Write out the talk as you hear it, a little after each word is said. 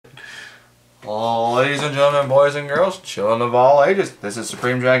Ladies and gentlemen, boys and girls, children of all ages, this is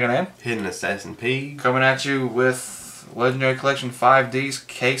Supreme Dragon and Hidden Assassin P. coming at you with Legendary Collection 5D's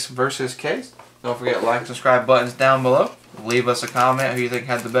Case versus Case. Don't forget like and subscribe buttons down below. Leave us a comment who you think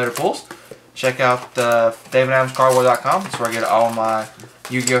had the better pulls. Check out DavidAdamsCardWar.com. That's where I get all my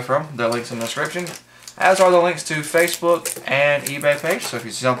Yu-Gi-Oh from. The links in the description. As are the links to Facebook and eBay page. So if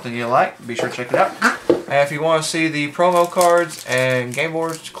you see something you like, be sure to check it out. And if you want to see the promo cards and game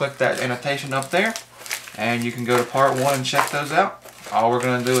boards, click that annotation up there. And you can go to part 1 and check those out. All we're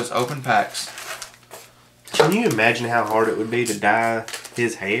going to do is open packs. Can you imagine how hard it would be to dye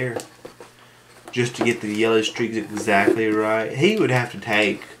his hair? Just to get the yellow streaks exactly right. He would have to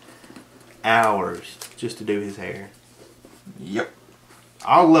take hours just to do his hair. Yep.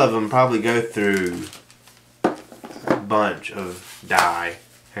 All of them probably go through a bunch of dye,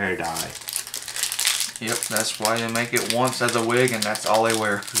 hair dye. Yep, that's why they make it once as a wig and that's all they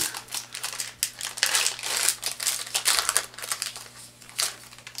wear.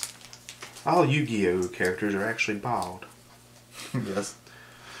 All Yu-Gi-Oh characters are actually bald. Yes.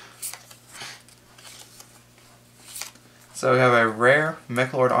 So we have a rare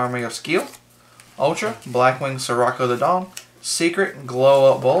Mechlord Army of Skill, Ultra Blackwing Sirocco the Dawn, Secret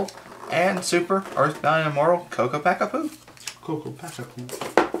Glow Up Bolt, and Super Earthbound Immortal Kokopakapoo.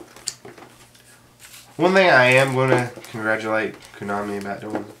 Kokopakapoo. One thing I am going to congratulate Konami about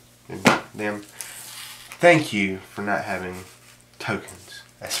doing, them. Thank you for not having tokens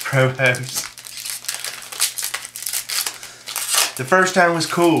as promos. The first time was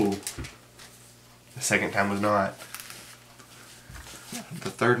cool. The second time was not.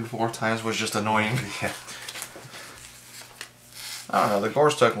 The third and fourth times was just annoying. Yeah. I don't know, the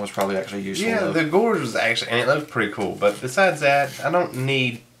Gorge token was probably actually useful. Yeah, though. the Gorge was actually, and it looked pretty cool. But besides that, I don't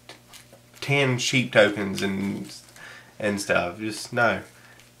need 10 sheep tokens and stuff. Just no.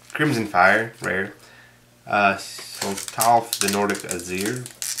 Crimson Fire, rare. Soltolf, the Nordic Azir.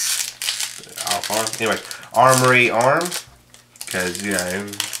 Off arm. Anyway, Armory Arm. Because, you know,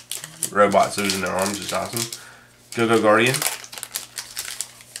 robots losing their arms is awesome. Go-Go Guardian.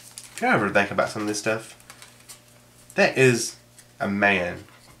 If you ever think about some of this stuff, that is a man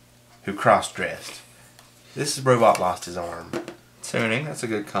who cross-dressed. This robot lost his arm. Tuning, that's a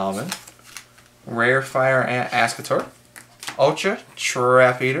good comment. Rare Fire Ant Ascator, Ultra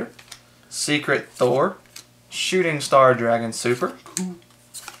Trap Eater, Secret Thor, Shooting Star Dragon Super. Cool.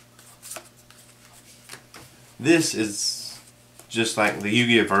 This is just like the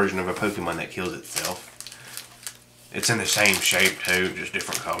Yu-Gi-Oh version of a Pokemon that kills itself. It's in the same shape too, just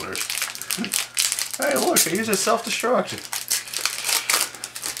different colors. Hey look, it uses self-destruct.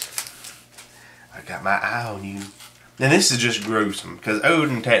 I got my eye on you. And this is just gruesome, because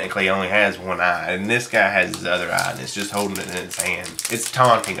Odin technically only has one eye, and this guy has his other eye, and it's just holding it in his hand. It's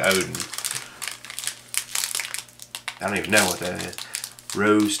taunting Odin. I don't even know what that is.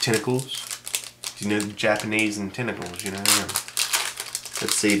 Rose Tentacles. You know, Japanese and tentacles, you know.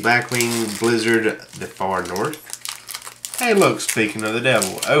 Let's see, Blackwing Blizzard, the Far North. Hey look, speaking of the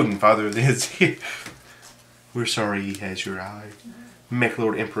devil, Odin, father of the Azir. We're sorry he has your eye.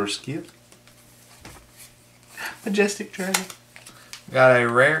 Mechlord Emperor Skip. Majestic Dragon. Got a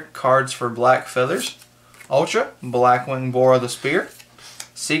rare Cards for Black Feathers, Ultra Blackwing Boar of the Spear,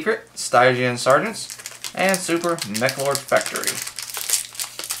 Secret Stygian Sergeants, and Super Mechlord Factory.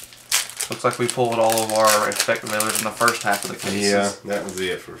 Looks like we pulled all of our effect mailers in the first half of the cases. Yeah, that was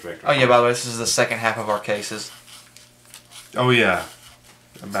it for Factory. Oh yeah, by the way, this is the second half of our cases. Oh yeah,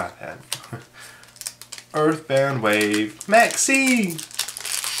 about that. Earthbound Wave, Maxi,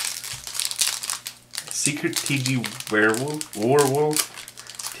 Secret TG Warwolf,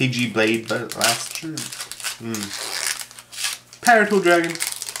 TG Blade Blaster, Power Tool Dragon.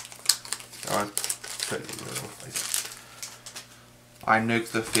 Oh, I put it in the wrong place. I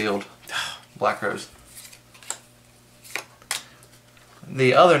nuked the field. Black Rose.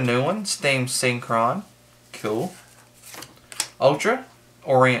 The other new one, Steam Synchron. Cool. Ultra,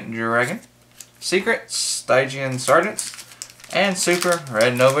 Orient Dragon, Secret, Stygian Sergeants, and Super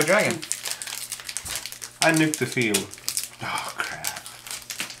Red Nova Dragon. I nuked the field. Oh crap.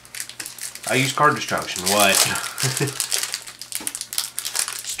 I used card destruction. What?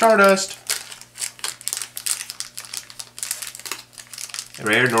 Stardust. A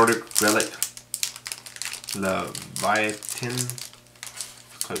rare Nordic relic. Leviathan.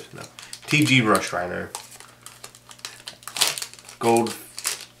 Close enough. TG Rush Rhino. Gold.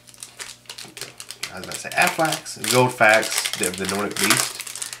 I was about to say Afflax. Gold Fax, the Nordic Beast.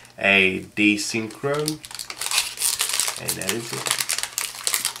 A Desynchro. And that is it.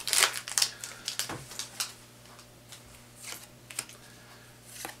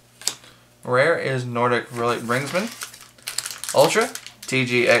 Rare is Nordic Relic Bringsman. Ultra,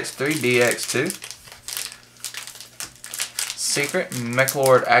 TGX3DX2. Secret,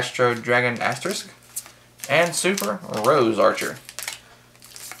 Mechlord Astro Dragon Asterisk. And Super, Rose Archer.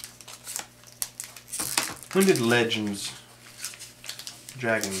 When did Legends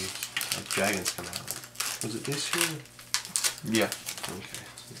Dragons come out? Was it this year? Yeah. Okay.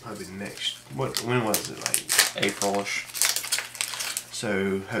 Probably next. When was it? Like April-ish.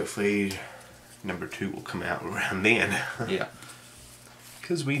 So hopefully number 2 will come out around then. Yeah.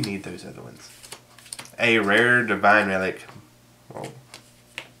 Because we need those other ones. A rare Divine Relic. Well,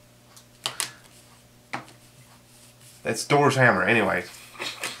 that's Thor's Hammer anyway.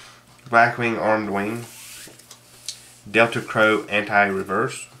 Blackwing Armed Wing. Delta Crow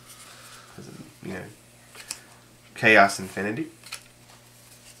Anti-Reverse. You know. Chaos Infinity.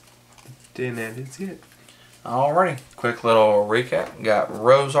 Then that is it. Alrighty. Quick little recap. Got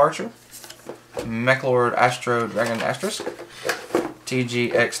Rose Archer. Mechlord Astro Dragon Asterisk.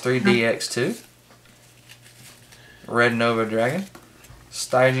 TGX3DX2. Red Nova Dragon.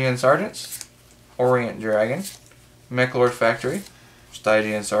 Stygian Sergeants. Orient Dragon. Mechlord Factory.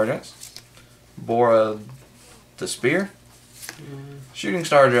 Stygian Sergeants. Bora the Spear. Shooting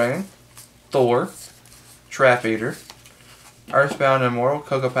Star Dragon. Thor. Trap Eater. Earthbound Immortal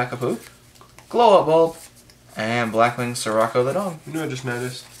Kokopakapu. Glow Up Bulb. And Blackwing Sirocco the Dog. You know, I just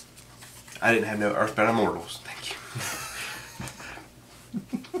noticed I didn't have no Earthbound Immortals. Thank you.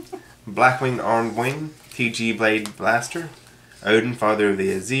 Blackwing Armed Wing, TG Blade Blaster, Odin Father of the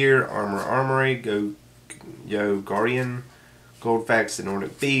Azir, Armor Armory, Yo Guardian, Goldfax the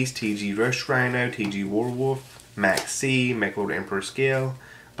Nordic Beast, TG Rush Rhino, TG Warwolf, Max C, Mechlord Emperor Scale,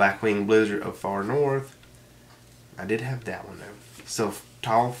 Blackwing Blizzard of Far North. I did have that one though.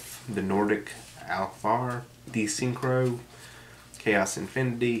 Toph the Nordic Alfar, Desynchro, Chaos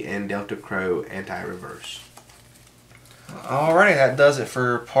Infinity, and Delta Crow Anti-Reverse. Alrighty, that does it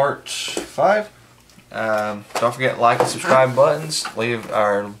for part 5. Don't forget like and subscribe buttons. Leave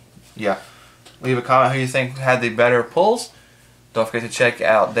a comment who you think had the better pulls. Don't forget to check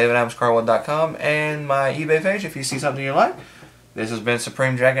out davidadamscarwood.com and my eBay page if you see something you like. This has been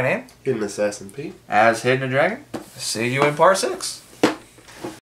Supreme Dragon and Hidden Assassin Pete. as Hidden Dragon. See you in part 6.